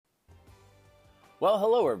Well,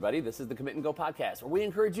 hello everybody. This is the Commit and Go podcast, where we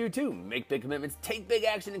encourage you to make big commitments, take big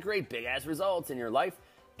action, and create big-ass results in your life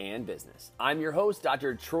and business. I'm your host,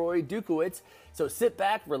 Dr. Troy Dukowitz. So sit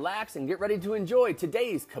back, relax, and get ready to enjoy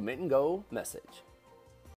today's Commit and Go message.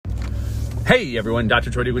 Hey everyone,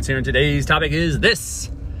 Dr. Troy Dukowitz here, and today's topic is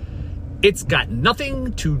this. It's got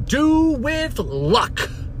nothing to do with luck.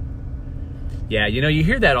 Yeah, you know, you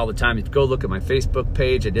hear that all the time. You go look at my Facebook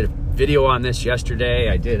page. I did a video on this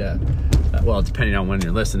yesterday. I did well, depending on when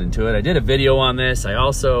you're listening to it, I did a video on this. I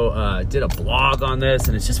also did a blog on this,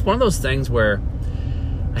 and it's just one of those things where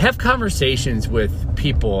I have conversations with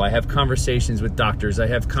people. I have conversations with doctors. I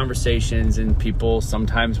have conversations, and people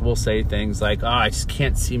sometimes will say things like, "Oh, I just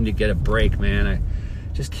can't seem to get a break, man. I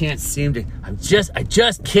just can't seem to. I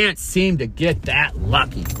just can't seem to get that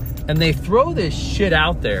lucky." And they throw this shit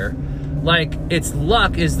out there like it's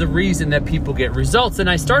luck is the reason that people get results. And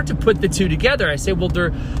I start to put the two together. I say, well,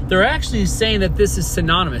 they're actually saying that this is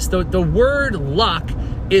synonymous. The word luck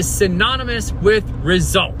is synonymous with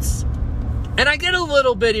results. And I get a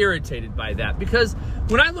little bit irritated by that, because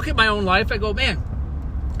when I look at my own life, I go, man,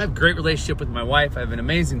 I have a great relationship with my wife. I have an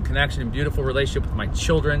amazing connection and beautiful relationship with my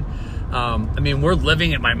children. I mean, we're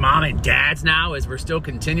living at my mom and dad's now as we're still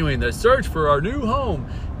continuing the search for our new home.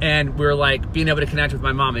 And we're like being able to connect with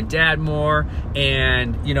my mom and dad more.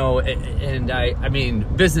 And, you know, and I mean,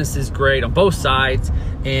 business is great on both sides,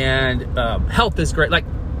 and health is great. Like,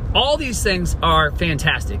 all these things are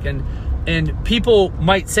fantastic. And people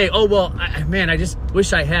might say, oh, well, man, I just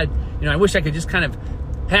wish I had, you know, I wish I could just kind of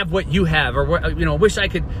have what you have, or, you know, wish I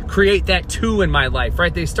could create that too in my life,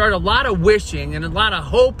 right? They start a lot of wishing and a lot of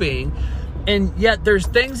hoping, and yet there's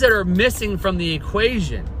things that are missing from the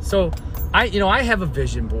equation. So I have a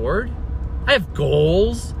vision board. I have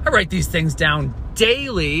goals. I write these things down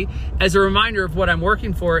daily as a reminder of what I'm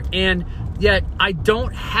working for, and yet I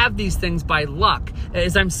don't have these things by luck.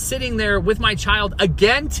 As I'm sitting there with my child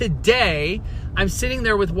again today, I'm sitting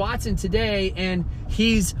there with Watson today, and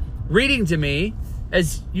he's reading to me.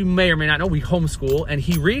 As you may or may not know, we homeschool, and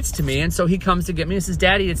he reads to me, and so he comes to get me and says,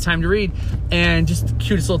 Daddy, it's time to read. And just the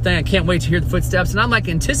cutest little thing, I can't wait to hear the footsteps. And I'm like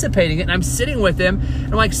anticipating it, and I'm sitting with him,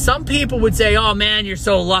 and like, some people would say, oh man, you're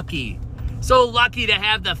so lucky. So lucky to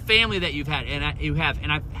have the family that you've had.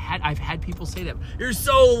 And I've had people say that. You're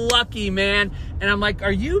so lucky, man. And I'm like, are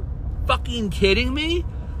you fucking kidding me?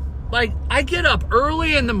 Like, I get up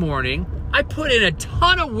early in the morning, I put in a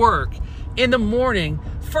ton of work in the morning,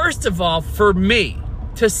 first of all, for me,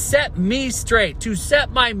 to set me straight, to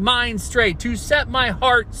set my mind straight, to set my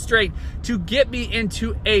heart straight, to get me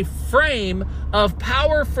into a frame of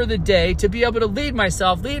power for the day, to be able to lead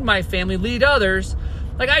myself, lead my family, lead others.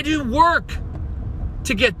 Like, I do work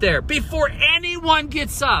to get there before anyone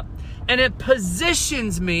gets up. And it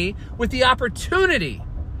positions me with the opportunity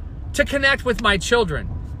to connect with my children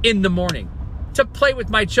in the morning, to play with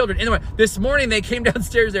my children in the morning. This morning, they came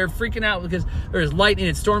downstairs. They were freaking out because there was lightning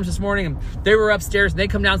and storms this morning, and they were upstairs, and they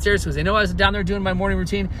come downstairs because they know I was down there doing my morning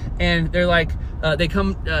routine, and they're like, they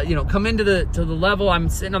come into the level. I'm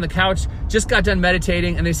sitting on the couch, just got done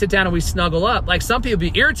meditating, and they sit down and we snuggle up. Like, some people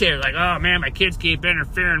be irritated, like, oh man, my kids keep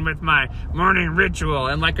interfering with my morning ritual.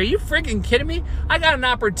 And like, are you freaking kidding me? I got an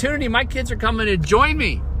opportunity. My kids are coming to join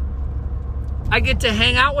me. I get to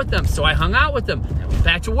hang out with them. So I hung out with them. I went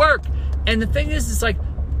back to work. And the thing is, it's like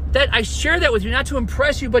that I share that with you, not to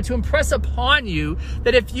impress you, but to impress upon you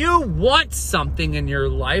that if you want something in your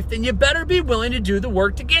life, then you better be willing to do the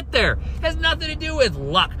work to get there. It has nothing to do with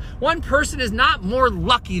luck. One person is not more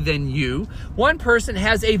lucky than you. One person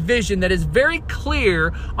has a vision that is very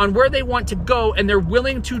clear on where they want to go, and they're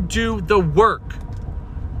willing to do the work.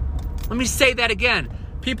 Let me say that again.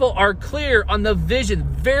 People are clear on the vision,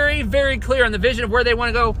 very, very clear on the vision of where they want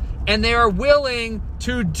to go, and they are willing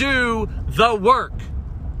to do the work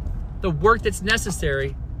that's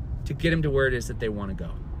necessary to get them to where it is that they want to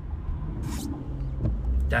go.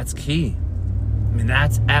 That's key. I mean,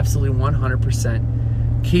 that's absolutely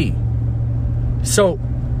 100% key. So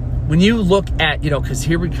when you look at, because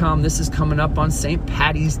here we come, this is coming up on St.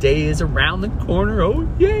 Patty's Day is around the corner. Oh,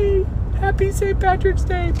 yay. Happy St. Patrick's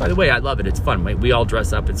Day. By the way, I love it. It's fun. We all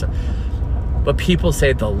dress up and stuff. But people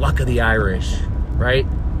say the luck of the Irish, right?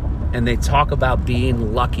 And they talk about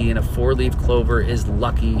being lucky, and a 4-leaf clover is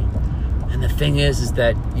lucky. And the thing is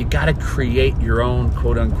that you got to create your own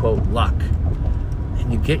quote unquote luck.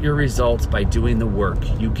 And you get your results by doing the work.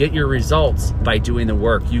 You get your results by doing the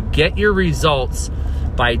work. You get your results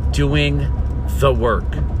by doing the work.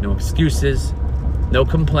 No excuses, no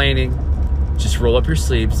complaining. Just roll up your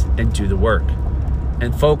sleeves and do the work.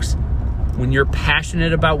 And folks, when you're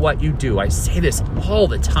passionate about what you do, I say this all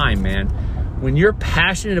the time, man. When you're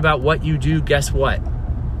passionate about what you do, guess what?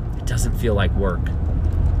 It doesn't feel like work.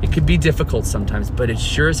 It could be difficult sometimes, but it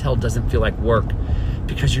sure as hell doesn't feel like work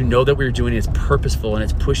because you know that what you're doing is purposeful and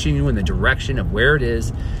it's pushing you in the direction of where it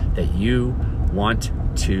is that you want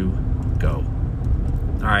to go.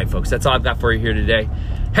 All right, folks, that's all I've got for you here today.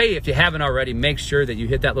 Hey, if you haven't already, make sure that you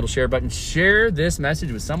hit that little share button. Share this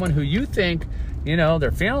message with someone who you think,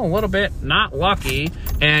 they're feeling a little bit not lucky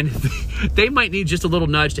and they might need just a little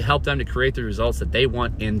nudge to help them to create the results that they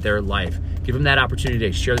want in their life. Give them that opportunity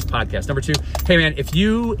to share this podcast. Number 2, hey man, if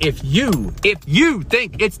you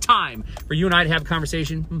think it's time for you and I to have a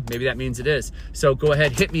conversation, maybe that means it is. So go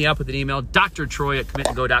ahead, hit me up with an email,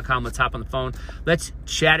 drtroy@commitandgo.com. Let's hop on the phone. Let's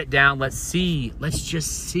chat it down. Let's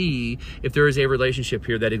just see if there is a relationship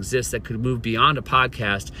here that exists that could move beyond a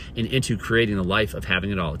podcast and into creating a life of having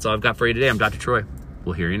it all. That's all I've got for you today. I'm Dr. Troy.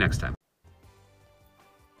 We'll hear you next time.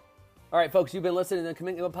 All right, folks, you've been listening to the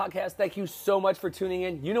Commit and Go podcast. Thank you so much for tuning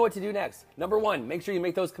in. You know what to do next. Number 1, make sure you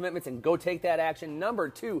make those commitments and go take that action. Number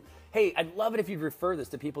 2, hey, I'd love it if you'd refer this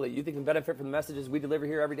to people that you think can benefit from the messages we deliver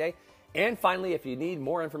here every day. And finally, if you need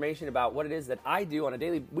more information about what it is that I do on a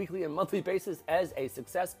daily, weekly, and monthly basis as a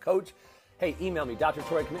success coach, hey, email me,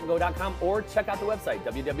 drtroy@commitandgo.com, or check out the website,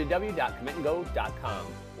 www.commitandgo.com.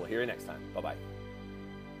 We'll hear you next time. Bye-bye.